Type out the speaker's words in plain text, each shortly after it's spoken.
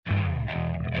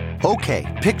Okay,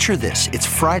 picture this. It's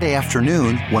Friday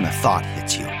afternoon when a thought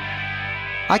hits you.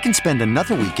 I can spend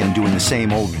another weekend doing the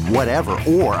same old whatever,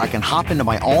 or I can hop into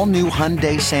my all-new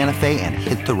Hyundai Santa Fe and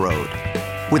hit the road.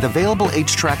 With available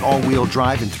H-Track all-wheel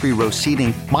drive and 3-row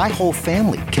seating, my whole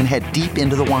family can head deep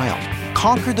into the wild.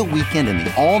 Conquer the weekend in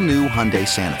the all-new Hyundai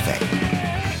Santa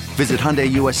Fe. Visit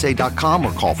HyundaiUSA.com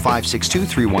or call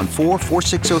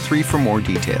 562-314-4603 for more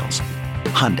details.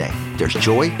 Hyundai, there's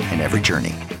joy in every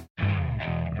journey.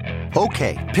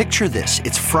 Okay, picture this.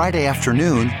 It's Friday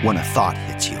afternoon when a thought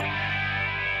hits you.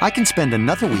 I can spend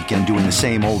another weekend doing the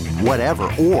same old whatever,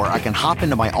 or I can hop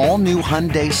into my all-new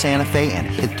Hyundai Santa Fe and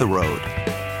hit the road.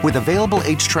 With available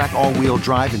H-Track all-wheel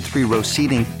drive and 3-row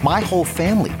seating, my whole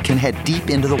family can head deep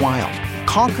into the wild.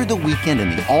 Conquer the weekend in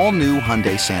the all-new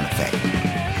Hyundai Santa Fe.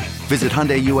 Visit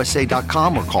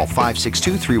HyundaiUSA.com or call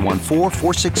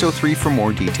 562-314-4603 for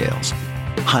more details.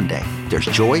 Hyundai, there's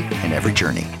joy in every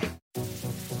journey.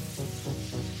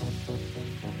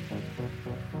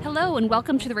 Hello and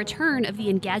welcome to the return of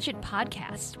the Engadget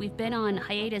podcast. We've been on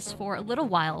hiatus for a little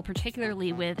while,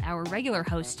 particularly with our regular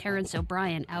host, Terrence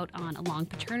O'Brien, out on a long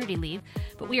paternity leave.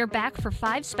 But we are back for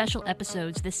 5 special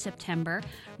episodes this September,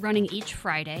 running each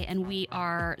Friday, and we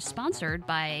are sponsored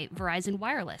by Verizon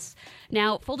Wireless.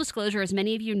 Now, full disclosure, as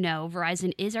many of you know,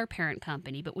 Verizon is our parent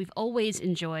company, but we've always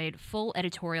enjoyed full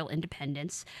editorial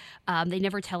independence. They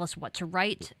never tell us what to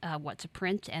write, what to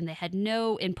print, and they had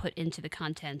no input into the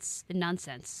contents, the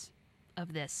nonsense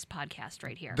of this podcast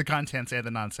right here. The contents and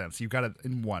the nonsense. You've got it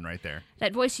in one right there.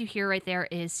 That voice you hear right there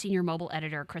is senior mobile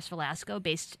editor Chris Velasco,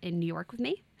 based in New York with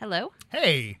me. Hello.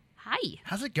 Hey. Hi.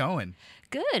 How's it going?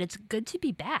 Good. It's good to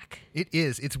be back. It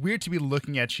is. It's weird to be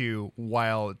looking at you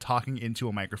while talking into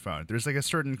a microphone. There's like a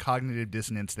certain cognitive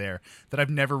dissonance there that I've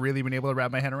never really been able to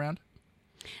wrap my head around.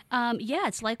 Yeah,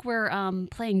 it's like we're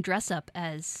playing dress up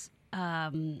as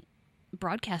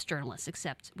broadcast journalists,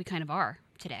 except we kind of are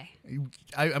today.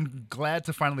 I'm glad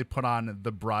to finally put on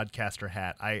the broadcaster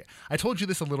hat. I told you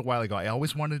this a little while ago. I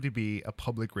always wanted to be a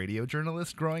public radio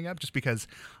journalist growing up just because,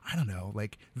 I don't know,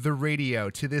 like the radio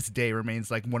to this day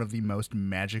remains like one of the most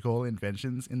magical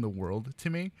inventions in the world to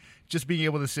me. Just being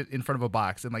able to sit in front of a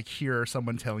box and like hear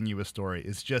someone telling you a story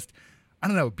is just, I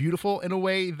don't know, beautiful in a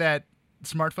way that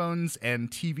smartphones and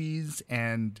TVs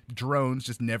and drones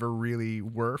just never really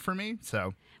were for me.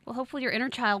 So, well, hopefully your inner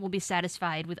child will be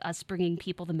satisfied with us bringing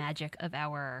people the magic of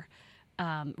our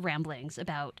ramblings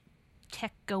about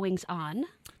tech goings on.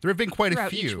 There have been quite a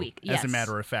few, each week. As Yes. a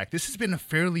matter of fact. This has been a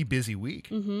fairly busy week.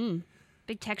 Mm-hmm.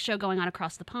 Big tech show going on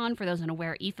across the pond. For those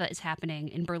unaware, IFA is happening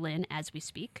in Berlin as we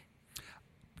speak.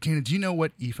 Tina, do you know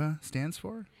what IFA stands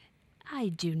for? I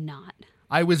do not.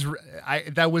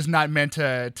 That was not meant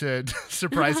to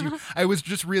surprise you. I was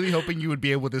just really hoping you would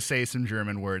be able to say some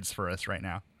German words for us right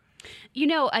now. You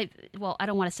know, I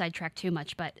don't want to sidetrack too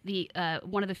much, but the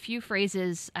one of the few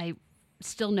phrases I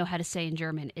still know how to say in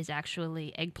German is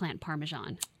actually eggplant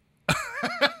parmesan.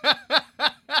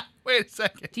 Wait a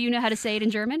second. Do you know how to say it in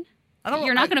German? I don't know.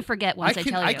 You're not going to forget once I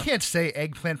tell you. I can't say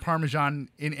eggplant parmesan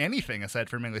in anything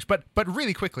aside from English. But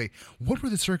really quickly, what were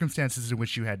the circumstances in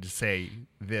which you had to say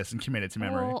this and commit it to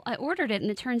memory? Well, I ordered it,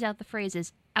 and it turns out the phrase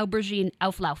is Aubergine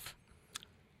Auflauf.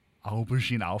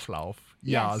 Aubergine Auflauf.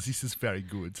 Yeah, Yes. this is very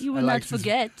good. You will not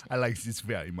forget. I like this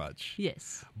very much.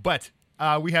 Yes. But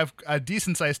we have a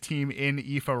decent-sized team in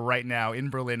IFA right now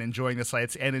in Berlin enjoying the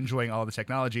sights and enjoying all the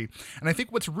technology. And I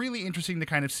think what's really interesting to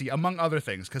kind of see, among other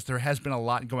things, because there has been a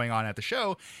lot going on at the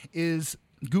show, is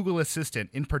Google Assistant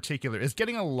in particular is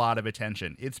getting a lot of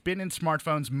attention. It's been in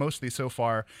smartphones mostly so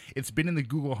far. It's been in the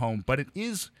Google Home, but it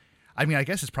is, I mean, I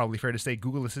guess it's probably fair to say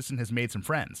Google Assistant has made some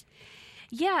friends.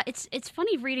 Yeah, it's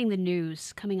funny reading the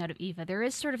news coming out of IFA. There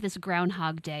is sort of this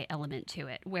Groundhog Day element to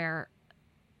it, where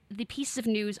the pieces of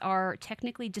news are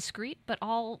technically discrete, but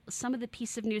some of the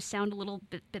pieces of news sound a little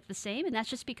bit the same, and that's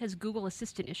just because Google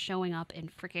Assistant is showing up in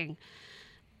freaking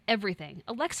everything.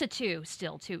 Alexa too,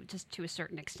 still to a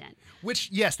certain extent. Which,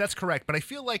 yes, that's correct, but I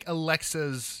feel like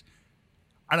Alexa's,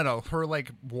 I don't know, her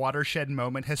like watershed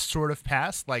moment has sort of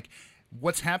passed. Like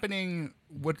what's happening,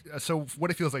 what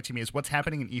it feels like to me is what's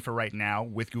happening in IFA right now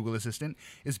with Google Assistant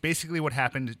is basically what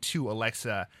happened to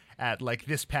Alexa at like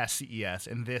this past CES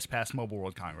and this past Mobile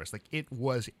World Congress. Like it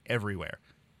was everywhere.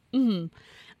 Mm-hmm.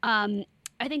 I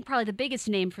think probably the biggest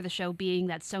name for the show being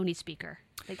that Sony speaker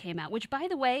that came out, which, by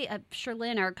the way,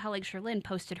 Sherlyn, our colleague Sherlyn,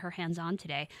 posted her hands-on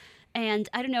today. And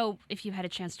I don't know if you've had a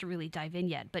chance to really dive in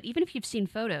yet, but even if you've seen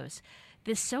photos,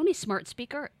 this Sony smart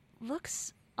speaker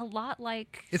looks a lot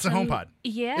like... It's a HomePod.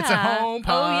 Yeah. It's a HomePod.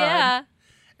 Oh, yeah.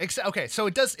 Okay, so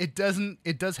it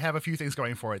does have a few things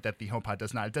going for it that the HomePod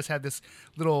does not. It does have this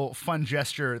little fun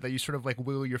gesture that you sort of like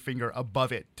wiggle your finger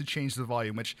above it to change the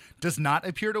volume, which does not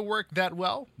appear to work that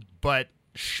well, but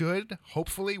should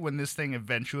hopefully when this thing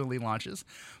eventually launches.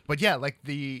 But yeah, like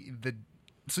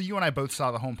so you and I both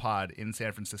saw the HomePod in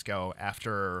San Francisco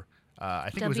after I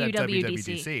think it was at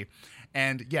WWDC.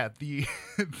 And yeah, the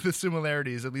the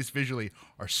similarities, at least visually,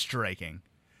 are striking.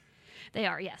 They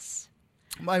are, yes.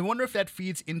 I wonder if that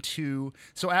feeds into...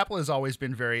 So Apple has always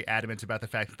been very adamant about the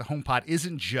fact that the HomePod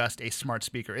isn't just a smart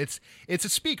speaker. It's a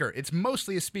speaker. It's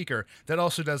mostly a speaker that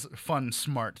also does fun,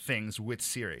 smart things with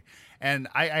Siri. And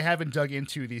I haven't dug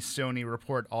into the Sony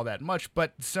report all that much,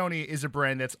 but Sony is a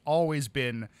brand that's always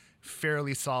been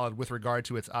fairly solid with regard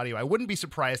to its audio. I wouldn't be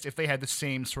surprised if they had the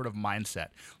same sort of mindset.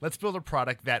 Let's build a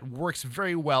product that works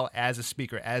very well as a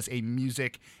speaker, as a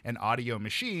music and audio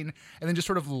machine, and then just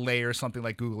sort of layer something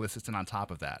like Google Assistant on top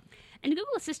of that. And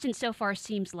Google Assistant so far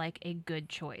seems like a good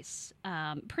choice,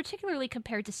 particularly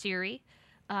compared to Siri.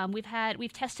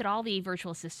 We've tested all the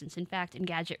virtual assistants. In fact,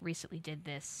 Engadget recently did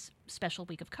this special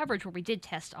week of coverage where we did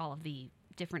test all of the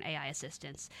different AI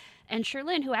assistants. And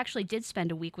Sherlyn, who actually did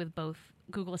spend a week with both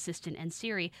Google Assistant and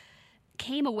Siri,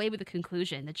 came away with the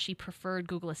conclusion that she preferred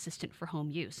Google Assistant for home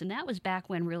use. And that was back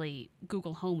when really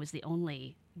Google Home was the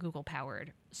only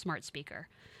Google-powered smart speaker.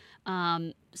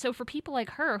 So for people like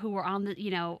her who were on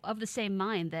the, of the same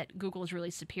mind that Google is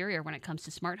really superior when it comes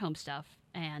to smart home stuff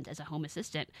and as a home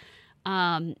assistant,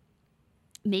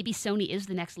 maybe Sony is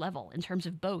the next level in terms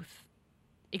of both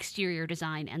exterior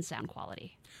design and sound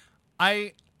quality.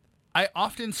 I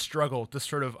often struggle to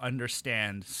sort of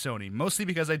understand Sony, mostly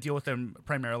because I deal with them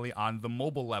primarily on the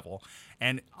mobile level.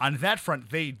 And on that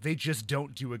front, they just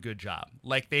don't do a good job.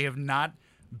 Like, they have not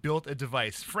built a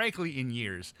device, frankly, in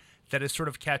years, that has sort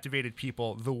of captivated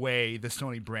people the way the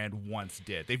Sony brand once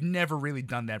did. They've never really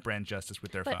done that brand justice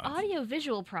with their phones. But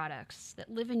audio-visual products that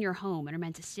live in your home and are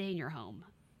meant to stay in your home,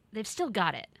 they've still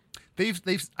got it.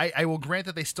 I will grant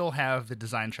that they still have the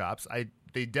design chops.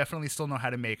 They definitely still know how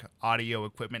to make audio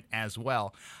equipment as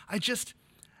well.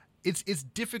 It's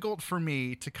difficult for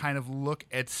me to kind of look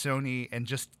at Sony and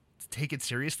just take it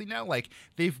seriously now. Like,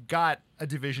 they've got a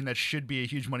division that should be a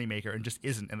huge moneymaker and just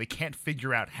isn't, and they can't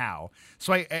figure out how.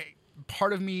 So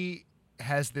part of me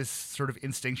has this sort of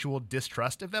instinctual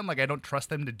distrust of them. Like, I don't trust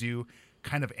them to do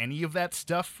kind of any of that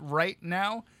stuff right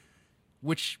now,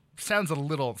 which sounds a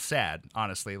little sad,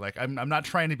 honestly. Like, I'm not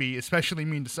trying to be especially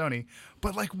mean to Sony,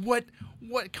 but like, what,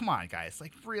 come on, guys.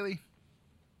 Like, really?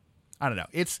 I don't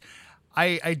know.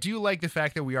 I do like the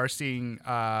fact that we are seeing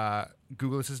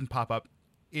Google Assistant pop up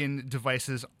in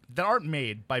devices that aren't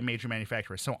made by major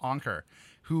manufacturers. So Anker,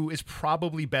 who is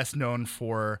probably best known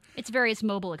for its various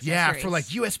mobile accessories. Yeah, for like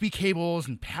USB cables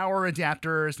and power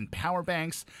adapters and power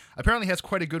banks. Apparently has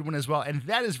quite a good one as well, and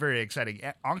that is very exciting.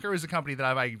 Anker is a company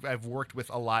that I've worked with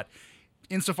a lot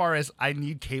insofar as I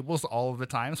need cables all of the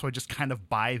time, so I just kind of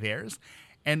buy theirs.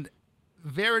 And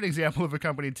they're an example of a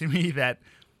company to me that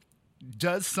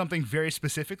does something very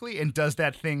specifically and does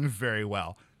that thing very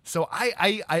well. So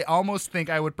I almost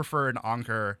think I would prefer an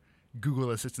Anker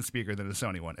Google Assistant speaker than a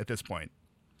Sony one at this point.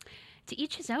 To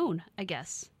each his own, I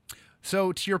guess.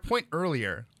 So to your point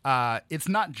earlier, it's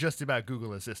not just about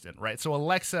Google Assistant, right? So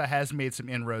Alexa has made some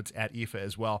inroads at IFA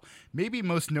as well, maybe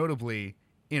most notably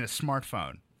in a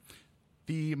smartphone.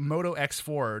 The Moto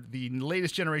X4, the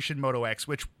latest generation Moto X,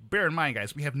 which, bear in mind,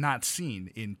 guys, we have not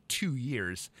seen in 2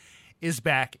 years, is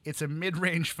back. It's a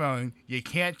mid-range phone. You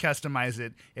can't customize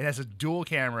it. It has a dual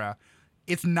camera.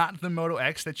 It's not the Moto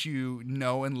X that you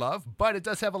know and love, but it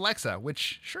does have Alexa,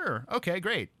 which, sure, okay,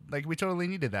 great. Like, we totally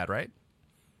needed that, right?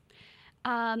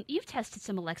 You've tested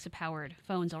some Alexa-powered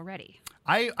phones already.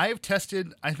 I've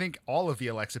tested, I think, all of the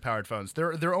Alexa-powered phones. There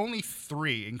are only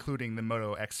 3, including the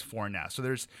Moto X4 now. So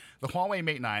there's the Huawei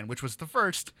Mate 9, which was the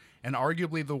first and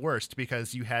arguably the worst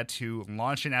because you had to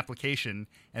launch an application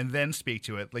and then speak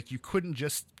to it. Like, you couldn't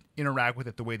just interact with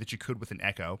it the way that you could with an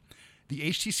Echo. The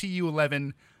HTC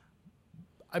U11...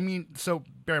 I mean, so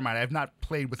bear in mind, I have not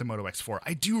played with the Moto X4.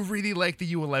 I do really like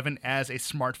the U11 as a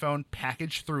smartphone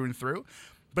package through and through,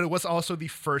 but it was also the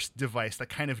first device that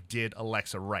kind of did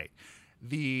Alexa right.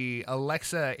 The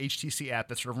Alexa HTC app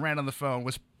that sort of ran on the phone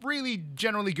was really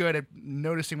generally good at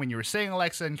noticing when you were saying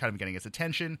Alexa and kind of getting its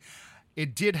attention.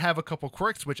 It did have a couple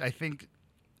quirks, which I think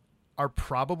are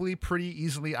probably pretty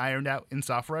easily ironed out in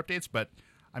software updates, but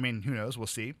I mean, who knows? We'll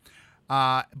see.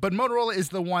 But Motorola is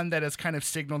the one that has kind of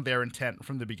signaled their intent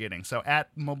from the beginning. So at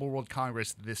Mobile World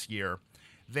Congress this year,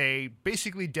 they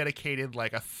basically dedicated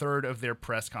like a third of their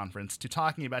press conference to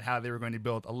talking about how they were going to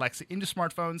build Alexa into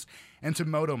smartphones and to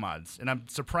Moto mods. And I'm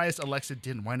surprised Alexa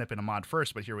didn't wind up in a mod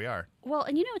first, but here we are. Well,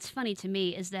 and you know what's funny to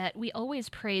me is that we always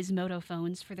praise Moto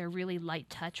phones for their really light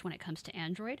touch when it comes to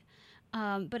Android.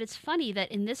 But it's funny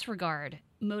that in this regard,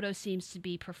 Moto seems to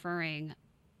be preferring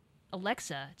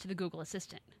Alexa to the Google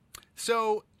Assistant.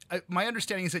 So my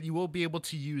understanding is that you will be able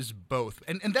to use both.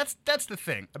 And that's the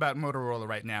thing about Motorola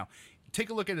right now. Take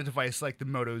a look at a device like the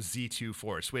Moto Z2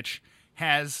 Force, which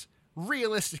has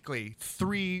realistically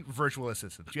 3 virtual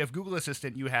assistants. You have Google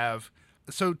Assistant,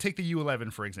 so take the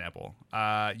U11, for example.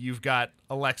 You've got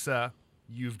Alexa,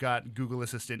 you've got Google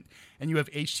Assistant, and you have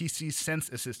HTC Sense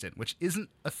Assistant, which isn't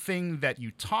a thing that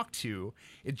you talk to.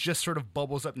 It just sort of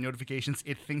bubbles up notifications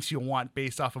it thinks you'll want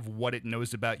based off of what it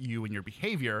knows about you and your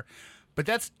behavior. But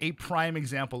that's a prime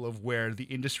example of where the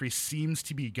industry seems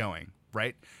to be going,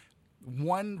 right?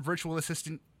 One virtual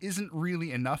assistant isn't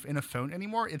really enough in a phone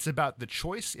anymore. It's about the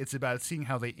choice. It's about seeing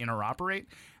how they interoperate.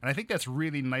 And I think that's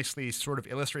really nicely sort of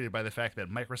illustrated by the fact that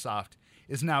Microsoft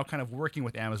is now kind of working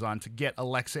with Amazon to get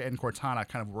Alexa and Cortana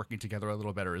kind of working together a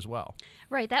little better as well.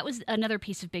 Right. That was another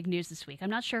piece of big news this week. I'm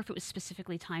not sure if it was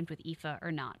specifically timed with IFA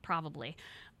or not, probably.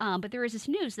 But there is this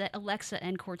news that Alexa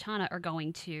and Cortana are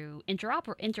going to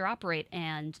interoperate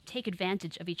and take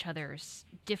advantage of each other's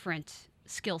different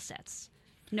skill sets.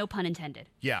 No pun intended.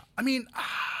 Yeah. I mean,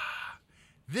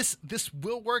 this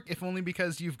will work if only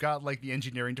because you've got like the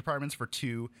engineering departments for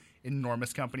 2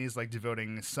 enormous companies like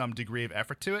devoting some degree of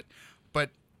effort to it. But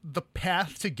the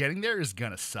path to getting there is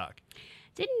going to suck.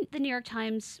 Didn't the New York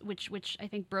Times, which I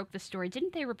think broke the story,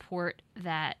 didn't they report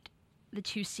that the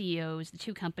 2 CEOs, the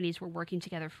 2 companies were working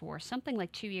together for something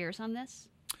like 2 years on this?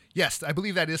 Yes, I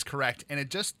believe that is correct. And it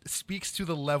just speaks to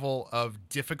the level of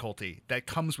difficulty that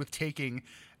comes with taking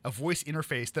a voice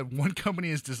interface that one company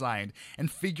has designed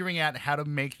and figuring out how to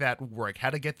make that work,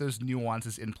 how to get those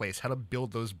nuances in place, how to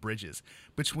build those bridges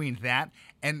between that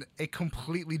and a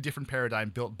completely different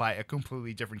paradigm built by a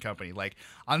completely different company. Like,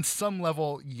 on some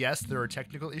level, yes, there are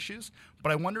technical issues,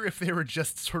 but I wonder if they were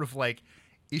just sort of like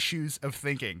issues of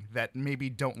thinking that maybe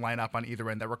don't line up on either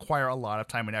end that require a lot of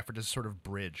time and effort to sort of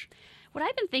bridge. What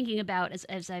I've been thinking about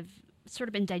as I've sort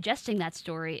of been digesting that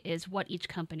story is what each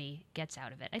company gets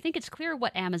out of it. I think it's clear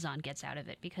what Amazon gets out of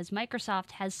it because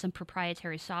Microsoft has some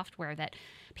proprietary software that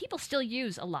people still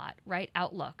use a lot, right?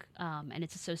 Outlook and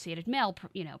its associated mail,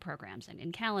 programs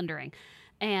and calendaring,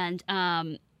 and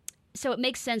so it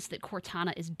makes sense that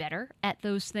Cortana is better at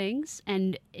those things,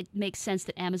 and it makes sense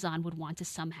that Amazon would want to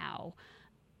somehow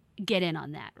get in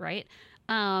on that, right?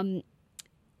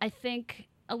 I think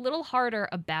a little harder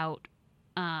about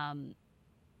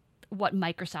what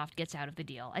Microsoft gets out of the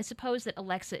deal. I suppose that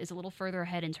Alexa is a little further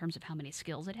ahead in terms of how many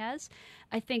skills it has.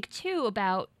 I think, too,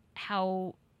 about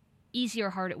how easy or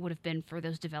hard it would have been for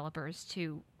those developers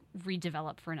to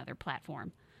redevelop for another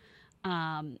platform.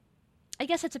 I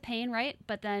guess it's a pain, right?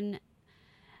 But then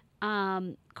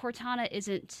Cortana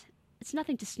it's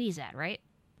nothing to sneeze at, right?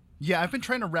 Yeah, I've been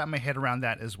trying to wrap my head around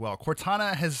that as well.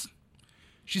 Cortana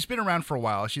she's been around for a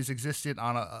while. She's existed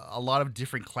on a lot of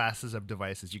different classes of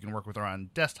devices. You can work with her on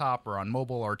desktop or on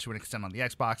mobile or to an extent on the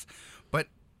Xbox. But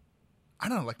I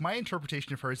don't know, like my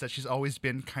interpretation of her is that she's always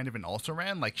been kind of an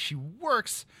also-ran. Like she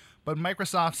works, but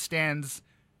Microsoft stands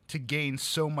to gain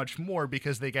so much more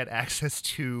because they get access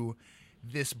to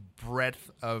this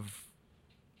breadth of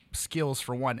skills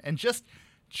for one. And just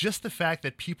the fact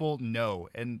that people know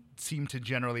and seem to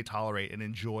generally tolerate and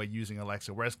enjoy using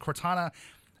Alexa. Whereas Cortana,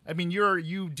 I mean,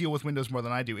 you deal with Windows more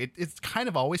than I do. It's kind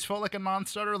of always felt like a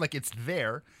non-starter. Like it's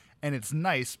there and it's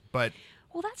nice, but...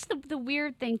 Well, that's the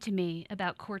weird thing to me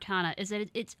about Cortana is that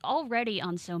it's already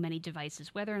on so many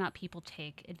devices, whether or not people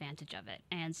take advantage of it.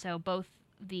 And so both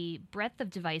the breadth of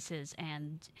devices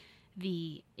and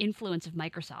the influence of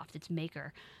Microsoft, its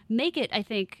maker, make it, I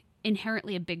think,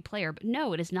 inherently a big player. But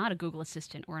no, it is not a Google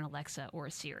Assistant or an Alexa or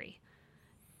a Siri.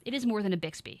 It is more than a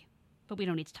Bixby, but we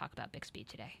don't need to talk about Bixby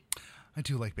today. I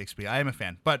do like Bixby. I am a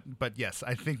fan. But yes,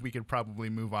 I think we could probably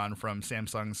move on from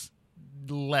Samsung's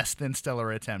less than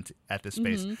stellar attempt at this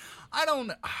space.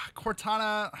 Mm-hmm.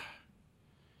 Cortana,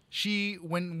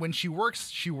 when she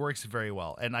works very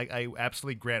well. And I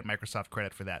absolutely grant Microsoft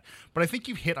credit for that. But I think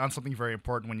you've hit on something very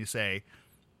important when you say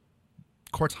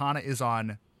Cortana is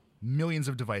on millions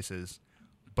of devices,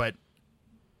 but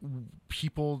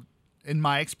people, in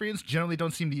my experience, generally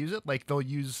don't seem to use it. Like they'll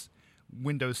use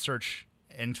Windows search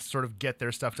and sort of get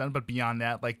their stuff done. But beyond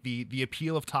that, like the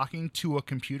appeal of talking to a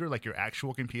computer, like your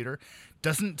actual computer,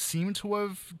 doesn't seem to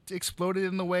have exploded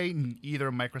in the way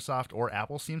either Microsoft or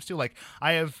Apple seems to. Like,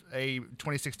 I have a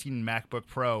 2016 MacBook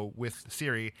Pro with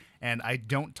Siri, and I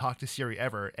don't talk to Siri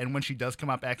ever. And when she does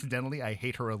come up accidentally, I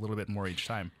hate her a little bit more each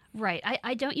time. Right.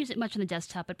 I don't use it much on the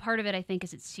desktop, but part of it, I think,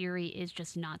 is that Siri is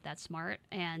just not that smart.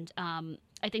 And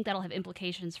I think that'll have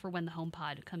implications for when the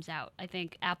HomePod comes out. I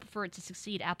think Apple, for it to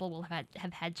succeed, Apple will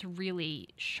have had to really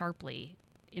sharply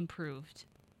improved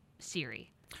Siri.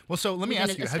 Well, so let me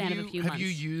ask you, have you months.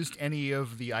 used any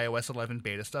of the iOS 11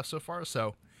 beta stuff so far?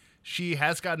 So she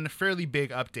has gotten a fairly big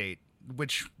update,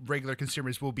 which regular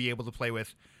consumers will be able to play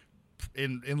with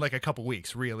in like a couple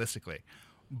weeks, realistically.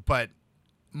 But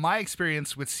my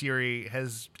experience with Siri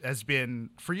has been,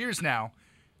 for years now,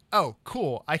 oh,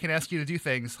 cool, I can ask you to do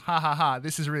things, ha ha ha,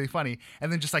 this is really funny,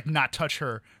 and then just like not touch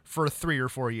her for 3 or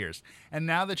 4 years. And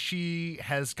now that she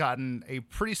has gotten a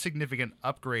pretty significant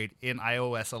upgrade in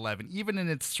iOS 11, even in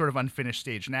its sort of unfinished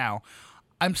stage now,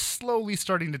 I'm slowly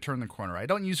starting to turn the corner. I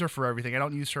don't use her for everything. I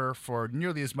don't use her for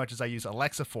nearly as much as I use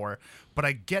Alexa for, but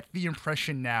I get the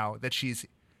impression now that she's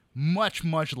much,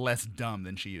 much less dumb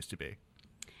than she used to be.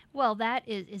 Well, that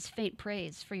is faint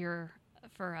praise for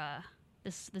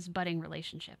this budding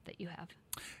relationship that you have.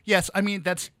 Yes, I mean,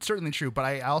 that's certainly true, but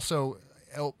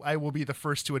I will be the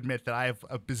first to admit that I have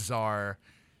a bizarre,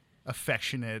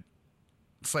 affectionate,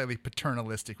 slightly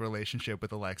paternalistic relationship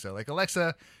with Alexa. Like,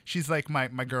 Alexa, she's like my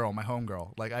girl, my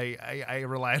homegirl. Like, I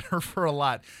rely on her for a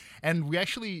lot. And we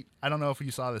actually, I don't know if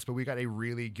you saw this, but we got a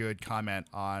really good comment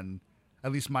on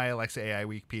at least my Alexa AI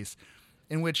Week piece,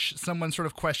 in which someone sort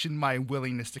of questioned my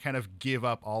willingness to kind of give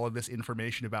up all of this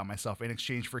information about myself in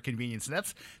exchange for convenience. And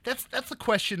that's a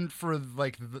question for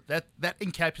like that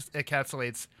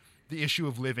encapsulates the issue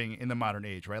of living in the modern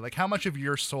age, right? Like, how much of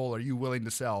your soul are you willing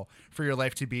to sell for your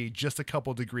life to be just a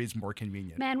couple degrees more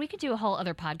convenient? Man, we could do a whole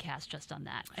other podcast just on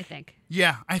that, I think.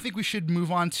 Yeah, I think we should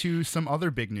move on to some other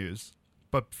big news.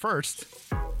 But first,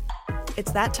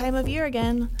 it's that time of year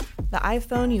again. The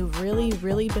iPhone you've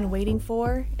really been waiting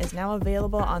for is now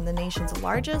available on the nation's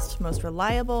largest, most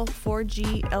reliable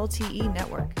 4G LTE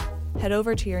network. Head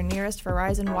over to your nearest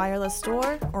Verizon Wireless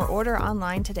store or order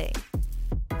online today.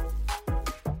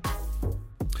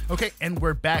 Okay, and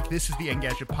we're back. This is the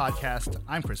Engadget podcast.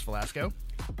 I'm Chris Velasco.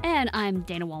 And I'm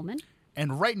Dana Wollman.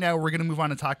 And right now we're going to move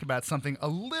on and talk about something a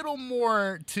little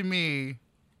more, to me,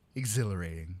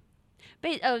 exhilarating.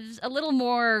 A little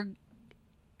more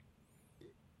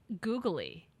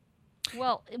googly.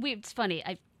 Well, it's funny.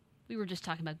 We were just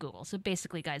talking about Google. So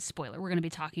basically, guys, spoiler, we're going to be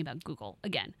talking about Google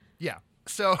again. Yeah.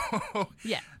 So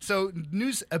yeah. So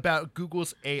news about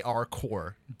Google's AR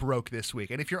Core broke this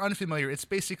week. And if you're unfamiliar, it's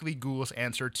basically Google's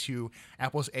answer to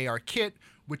Apple's AR Kit,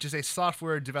 which is a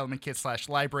software development kit /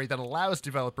 library that allows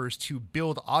developers to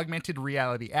build augmented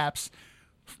reality apps,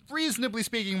 reasonably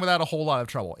speaking, without a whole lot of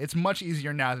trouble. It's much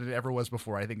easier now than it ever was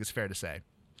before, I think it's fair to say.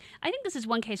 I think this is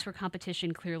one case where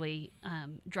competition clearly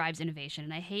drives innovation.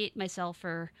 And I hate myself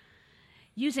for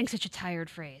using such a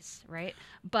tired phrase, right?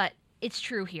 But it's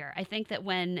true here. I think that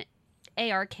when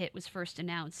ARKit was first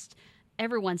announced,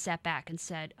 everyone sat back and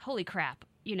said, holy crap,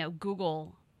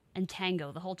 Google and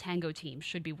Tango, the whole Tango team,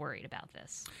 should be worried about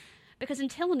this. Because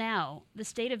until now, the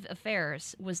state of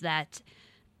affairs was that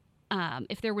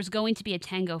if there was going to be a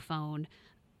Tango phone,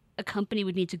 a company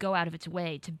would need to go out of its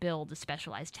way to build a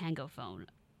specialized Tango phone,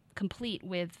 complete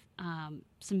with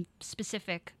some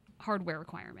specific hardware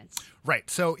requirements. Right.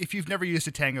 So if you've never used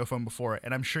a Tango phone before,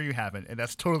 and I'm sure you haven't, and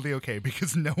that's totally okay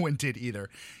because no one did either,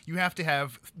 you have to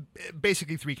have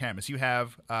basically 3 cameras. You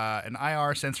have an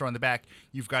IR sensor on the back,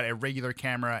 you've got a regular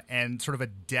camera, and sort of a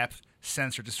depth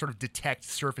sensor to sort of detect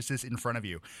surfaces in front of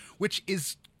you, which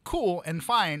is cool and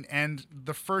fine. And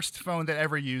the first phone that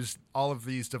ever used all of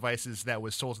these devices that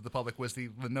was sold to the public was the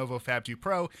Lenovo Fab 2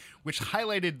 Pro, which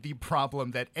highlighted the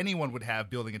problem that anyone would have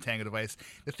building a Tango device.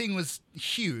 The thing was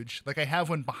huge. Like, I have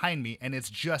one behind me, and it's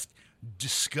just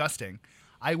disgusting.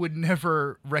 I would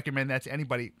never recommend that to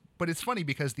anybody. But it's funny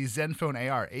because the Zenfone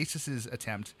AR, Asus's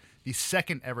attempt, the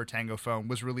second ever Tango phone,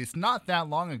 was released not that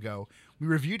long ago. We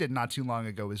reviewed it not too long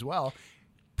ago as well.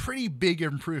 Pretty big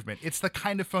improvement. It's the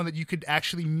kind of phone that you could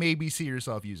actually maybe see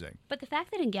yourself using. But the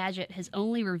fact that Engadget has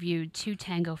only reviewed 2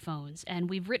 Tango phones, and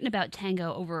we've written about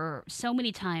Tango over so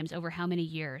many times over how many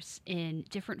years in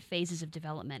different phases of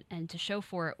development, and to show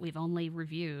for it, we've only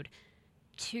reviewed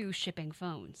 2 shipping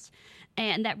phones.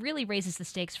 And that really raises the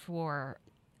stakes for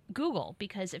Google,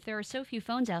 because if there are so few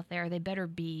phones out there, they better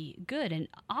be good. And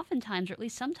oftentimes, or at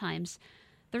least sometimes,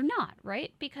 they're not,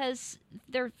 right? Because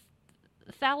they're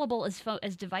fallible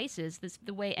as devices,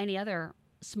 the way any other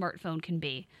smartphone can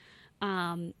be.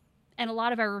 And a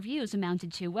lot of our reviews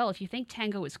amounted to, well, if you think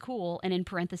Tango is cool, and in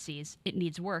parentheses, it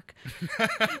needs work,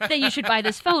 then you should buy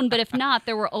this phone. But if not,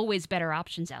 there were always better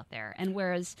options out there. And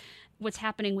whereas what's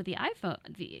happening with the iPhone,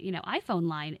 iPhone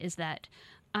line is that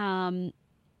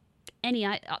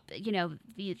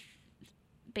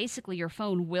basically your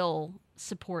phone will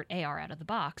support AR out of the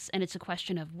box, and it's a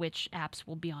question of which apps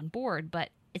will be on board. But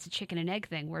it's a chicken and egg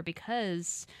thing, where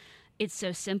because it's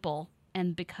so simple,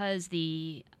 and because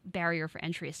the barrier for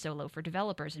entry is so low for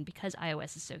developers, and because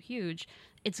iOS is so huge,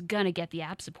 it's going to get the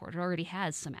app support. It already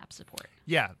has some app support.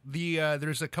 Yeah,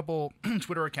 there's a couple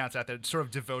Twitter accounts out there sort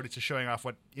of devoted to showing off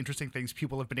what interesting things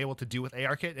people have been able to do with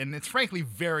ARKit, and it's frankly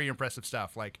very impressive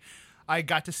stuff. Like, I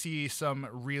got to see some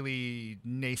really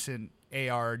nascent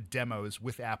AR demos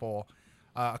with Apple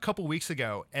a couple weeks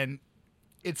ago, and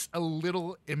it's a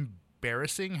little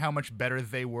embarrassing how much better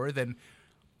they were than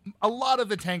a lot of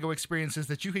the Tango experiences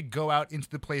that you could go out into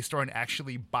the Play Store and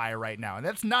actually buy right now. And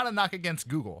that's not a knock against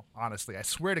Google, honestly. I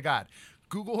swear to God.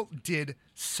 Google did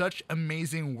such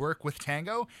amazing work with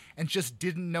Tango and just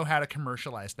didn't know how to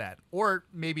commercialize that. Or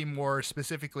maybe more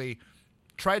specifically,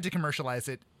 tried to commercialize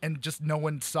it and just no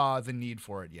one saw the need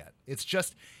for it yet.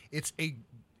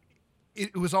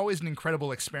 It was always an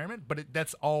incredible experiment, but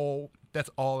that's all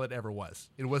it ever was.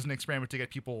 It was an experiment to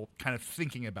get people kind of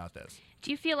thinking about this.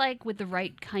 Do you feel like with the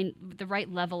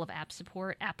right level of app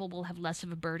support, Apple will have less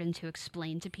of a burden to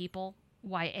explain to people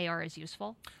why AR is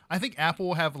useful? I think Apple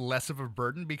will have less of a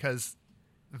burden because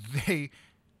they,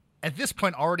 at this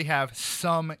point, already have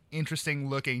some interesting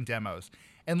looking demos.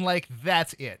 And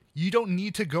that's it. You don't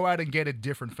need to go out and get a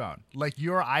different phone. Like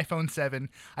your iPhone 7,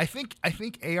 I think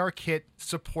ARKit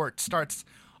support starts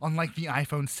on the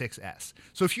iPhone 6S.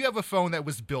 So if you have a phone that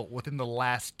was built within the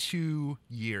last 2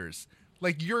 years,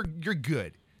 you're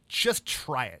good. Just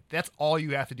try it. That's all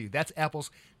you have to do. That's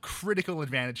Apple's critical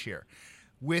advantage here.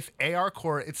 With AR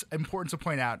Core, it's important to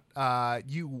point out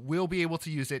you will be able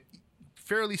to use it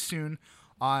fairly soon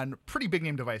on pretty big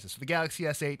name devices. For the Galaxy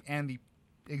S8 and the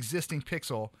existing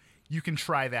Pixel, you can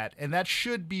try that, and that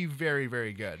should be very,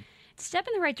 very good. Step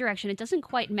in the right direction. It doesn't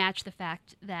quite match the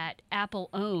fact that Apple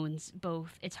owns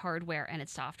both its hardware and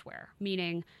its software,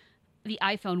 meaning the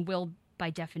iPhone will, by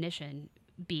definition,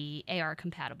 be AR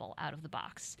compatible out of the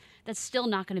box. That's still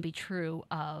not going to be true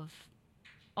of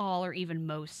all or even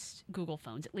most Google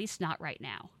phones, at least not right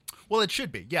now. Well, it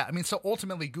should be. Yeah. I mean, so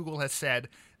ultimately Google has said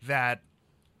that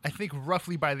I think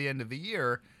roughly by the end of the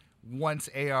year, once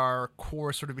AR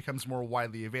Core sort of becomes more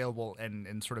widely available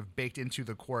and sort of baked into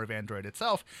the core of Android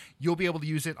itself, you'll be able to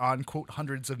use it on, quote,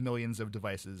 hundreds of millions of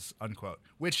devices, unquote,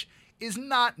 which is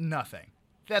not nothing.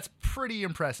 That's pretty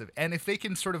impressive. And if they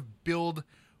can sort of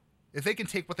if they can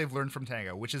take what they've learned from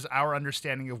Tango, which is our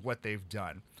understanding of what they've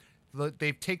done,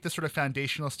 they take the sort of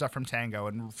foundational stuff from Tango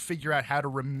and figure out how to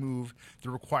remove the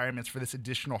requirements for this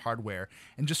additional hardware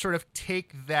and just sort of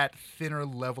take that thinner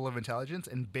level of intelligence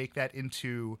and bake that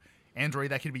into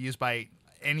Android that can be used by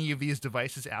any of these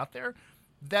devices out there.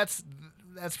 That's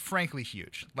frankly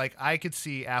huge. I could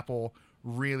see Apple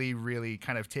really, really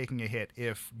kind of taking a hit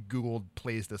if Google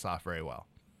plays this off very well.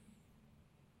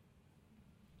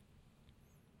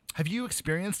 Have you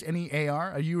experienced any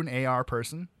AR? Are you an AR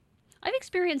person? I've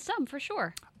experienced some, for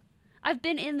sure. I've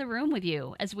been in the room with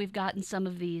you as we've gotten some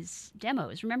of these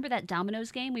demos. Remember that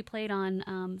Dominoes game we played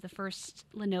on the first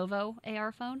Lenovo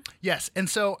AR phone? Yes, and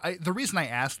so the reason I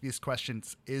ask these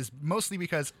questions is mostly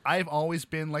because I've always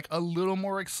been a little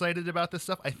more excited about this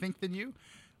stuff, I think, than you.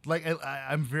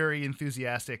 I'm very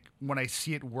enthusiastic when I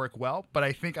see it work well, but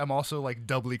I think I'm also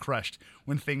doubly crushed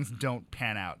when things don't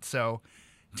pan out. So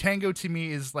Tango to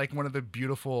me is one of the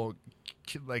beautiful,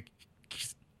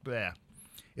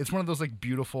 it's one of those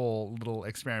beautiful little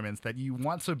experiments that you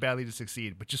want so badly to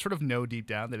succeed, but you sort of know deep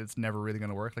down that it's never really going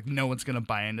to work. No one's going to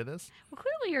buy into this. Well,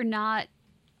 clearly you're not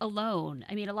alone.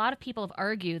 I mean, a lot of people have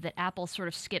argued that Apple sort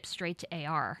of skipped straight to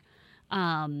AR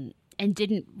and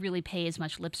didn't really pay as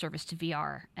much lip service to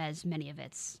VR as many of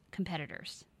its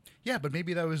competitors. Yeah, but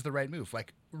maybe that was the right move.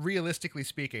 Realistically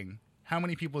speaking, how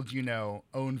many people do you know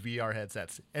own VR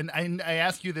headsets? And I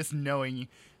ask you this knowing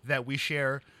that we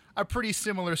share a pretty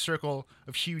similar circle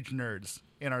of huge nerds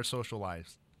in our social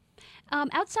lives.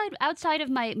 Outside of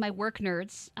my work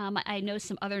nerds, I know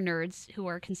some other nerds who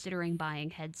are considering buying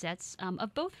headsets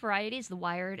of both varieties, the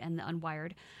wired and the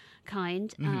unwired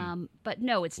kind. Mm-hmm. But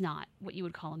no, it's not what you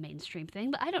would call a mainstream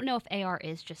thing. But I don't know if AR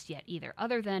is just yet either,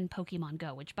 other than Pokemon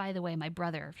Go, which, by the way, my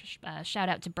brother, shout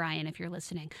out to Brian if you're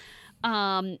listening,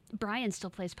 Brian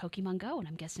still plays Pokemon Go, and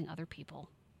I'm guessing other people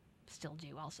still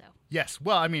do also. Yes.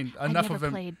 Well, I mean, enough of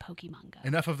them played Pokemon Go.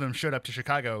 Enough of them showed up to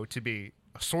Chicago to be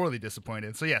sorely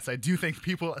disappointed. So yes, I do think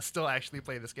people still actually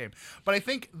play this game. But I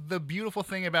think the beautiful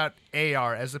thing about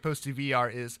AR as opposed to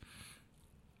VR is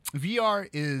VR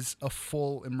is a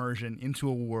full immersion into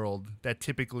a world that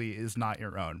typically is not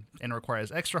your own and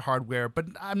requires extra hardware, but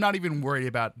I'm not even worried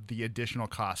about the additional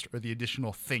cost or the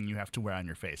additional thing you have to wear on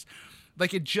your face.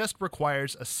 Like, it just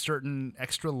requires a certain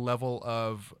extra level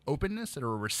of openness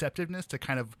or receptiveness to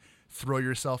kind of throw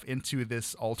yourself into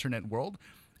this alternate world.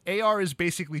 AR is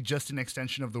basically just an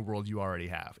extension of the world you already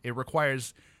have. It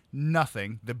requires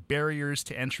nothing. The barriers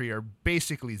to entry are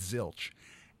basically zilch.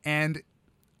 And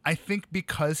I think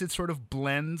because it sort of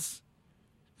blends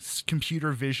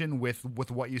computer vision with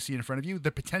what you see in front of you,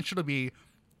 the potential to be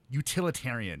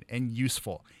utilitarian and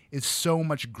useful is so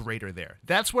much greater there.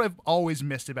 That's what I've always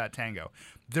missed about Tango.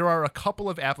 There are a couple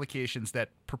of applications that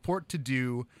purport to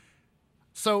do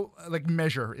so, like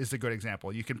Measure is a good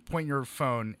example. You can point your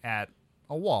phone at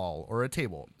a wall or a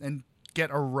table and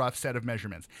get a rough set of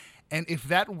measurements. And if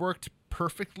that worked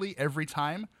perfectly every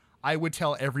time, I would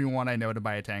tell everyone I know to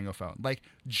buy a Tango phone. Like,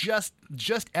 just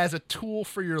as a tool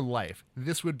for your life,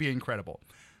 this would be incredible.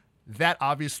 That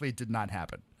obviously did not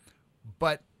happen.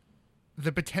 But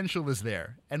the potential is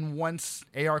there. And once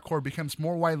AR Core becomes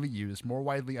more widely used, more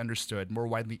widely understood, more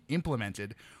widely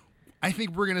implemented, I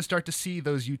think we're going to start to see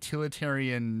those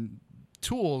utilitarian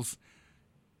tools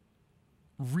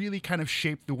really kind of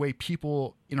shape the way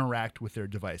people interact with their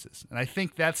devices. And I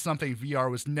think that's something VR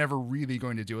was never really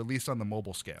going to do, at least on the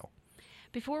mobile scale.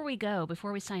 Before we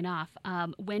sign off,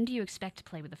 when do you expect to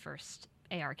play with the first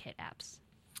ARKit apps?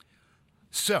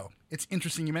 So, it's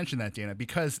interesting you mentioned that, Dana,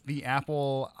 because the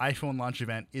Apple iPhone launch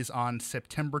event is on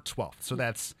September 12th. So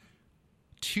that's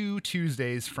 2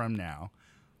 Tuesdays from now.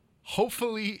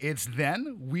 Hopefully it's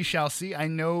then. We shall see. I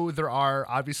know there are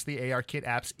obviously ARKit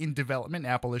apps in development.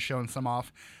 Apple has shown some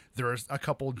off. There's a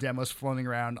couple demos floating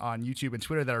around on YouTube and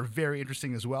Twitter that are very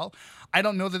interesting as well. I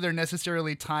don't know that they're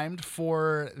necessarily timed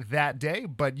for that day,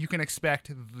 but you can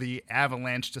expect the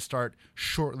avalanche to start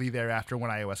shortly thereafter when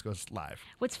iOS goes live.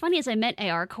 What's funny is I meant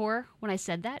AR Core when I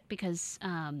said that because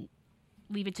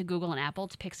leave it to Google and Apple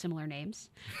to pick similar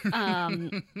names.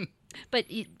 But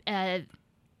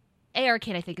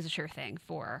ARKit, I think, is a sure thing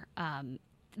for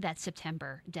that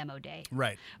September demo day.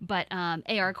 Right. But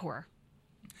AR Core.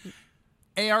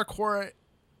 AR Core,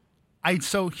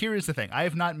 so here is the thing. I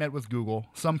have not met with Google.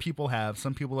 Some people have.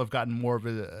 Some people have gotten more of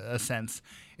a sense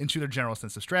into their general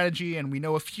sense of strategy, and we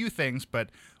know a few things, but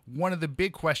one of the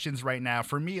big questions right now,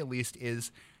 for me at least,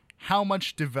 is how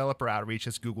much developer outreach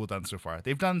has Google done so far?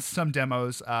 They've done some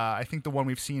demos. I think the one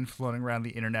we've seen floating around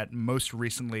the internet most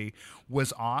recently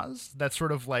was Oz. That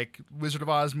sort of like Wizard of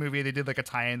Oz movie. They did like a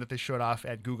tie-in that they showed off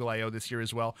at Google I/O this year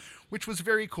as well, which was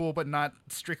very cool, but not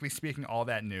strictly speaking all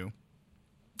that new.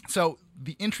 So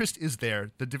the interest is there.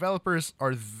 The developers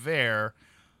are there,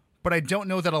 but I don't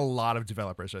know that a lot of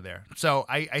developers are there. So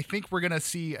I think we're going to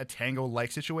see a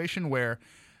Tango-like situation where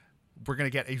we're going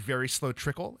to get a very slow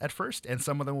trickle at first, and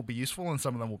some of them will be useful and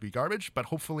some of them will be garbage, but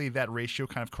hopefully that ratio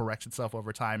kind of corrects itself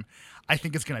over time. I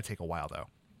think it's going to take a while, though.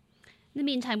 In the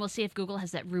meantime, we'll see if Google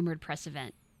has that rumored press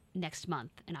event next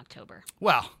month in October.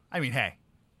 Well, I mean, hey,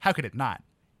 how could it not?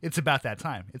 It's about that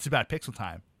time. It's about Pixel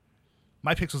time.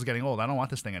 My Pixel's getting old. I don't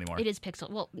want this thing anymore. It is Pixel.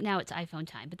 Well, now it's iPhone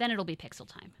time, but then it'll be Pixel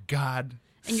time. God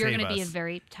And you're going to save be a us.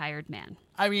 very tired man.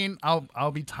 I mean,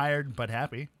 I'll be tired but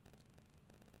happy.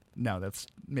 No, that's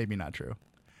maybe not true.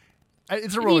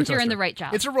 It's a roller means coaster. you're in the right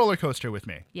job. It's a roller coaster with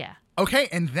me. Yeah. Okay,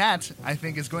 and that, I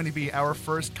think, is going to be our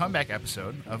first comeback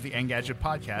episode of the Engadget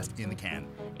podcast in the can.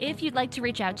 If you'd like to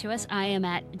reach out to us, I am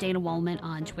at Dana Wollman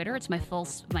on Twitter. It's my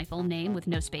full name with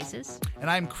no spaces. And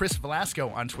I'm Chris Velasco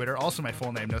on Twitter, also my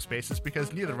full name, no spaces,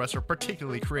 because neither of us are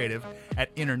particularly creative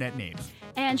at internet names.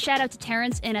 And shout out to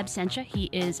Terrence in absentia. He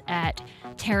is at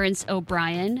Terrence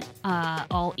O'Brien,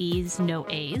 all E's, no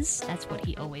A's. That's what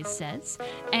he always says.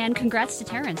 And congrats to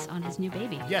Terrence on his new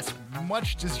baby. Yes,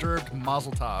 much deserved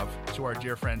mazel tov to our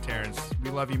dear friend Terrence.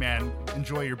 We love you, man.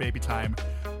 Enjoy your baby time.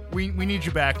 We need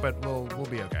you back, but we'll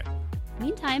be okay.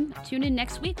 Meantime, tune in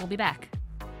next week. We'll be back.